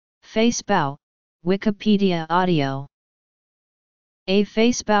Face bow, Wikipedia audio. A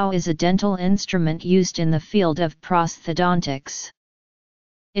face bow is a dental instrument used in the field of prosthodontics.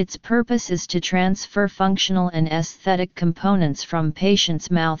 Its purpose is to transfer functional and aesthetic components from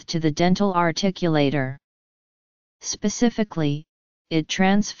patient's mouth to the dental articulator. Specifically, it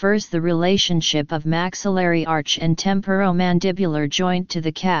transfers the relationship of maxillary arch and temporomandibular joint to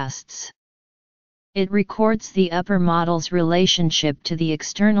the casts. It records the upper model's relationship to the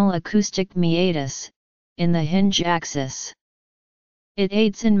external acoustic meatus, in the hinge axis. It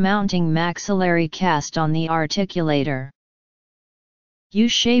aids in mounting maxillary cast on the articulator.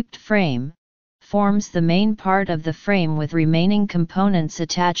 U-shaped frame forms the main part of the frame with remaining components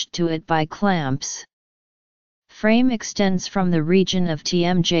attached to it by clamps. Frame extends from the region of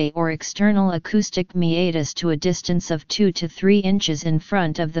TMJ or external acoustic meatus to a distance of 2 to 3 inches in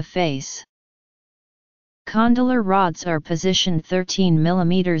front of the face. Condylar rods are positioned 13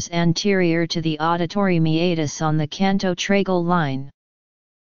 mm anterior to the auditory meatus on the cantotragal line.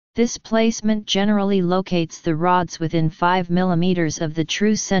 This placement generally locates the rods within 5 mm of the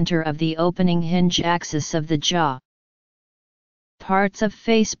true center of the opening hinge axis of the jaw. Parts of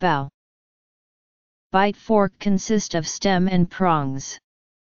face bow. Bite fork consist of stem and prongs.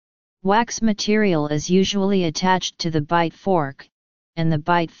 Wax material is usually attached to the bite fork, and the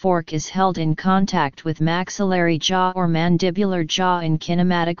bite fork is held in contact with maxillary jaw or mandibular jaw in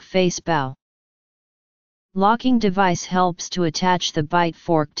kinematic face bow. Locking device helps to attach the bite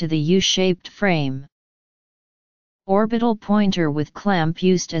fork to the U-shaped frame. Orbital pointer with clamp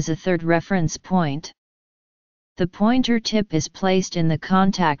used as a third reference point. The pointer tip is placed in the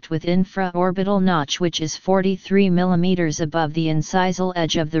contact with infraorbital notch, which is 43 mm above the incisal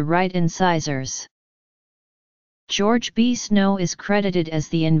edge of the right incisors. George B. Snow is credited as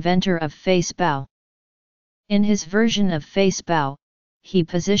the inventor of face bow. In his version of face bow, he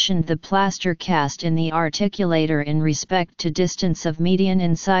positioned the plaster cast in the articulator in respect to distance of median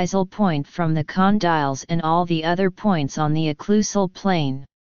incisal point from the condyles and all the other points on the occlusal plane.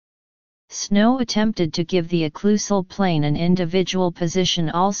 Snow attempted to give the occlusal plane an individual position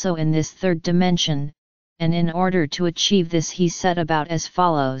also in this third dimension, and in order to achieve this he set about as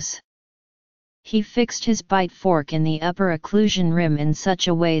follows. He fixed his bite fork in the upper occlusion rim in such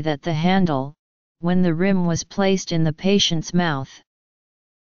a way that the handle, when the rim was placed in the patient's mouth,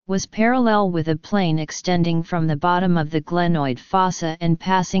 was parallel with a plane extending from the bottom of the glenoid fossa and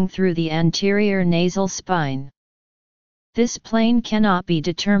passing through the anterior nasal spine. This plane cannot be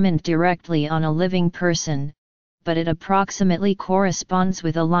determined directly on a living person, but it approximately corresponds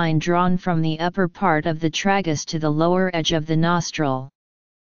with a line drawn from the upper part of the tragus to the lower edge of the nostril.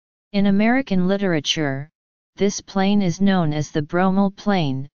 In American literature, this plane is known as the bromal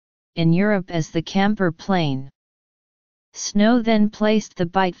plane, in Europe as the camper plane. Snow then placed the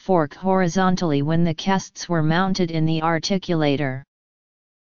bite fork horizontally when the casts were mounted in the articulator.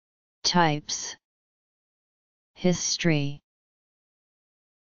 Types. History.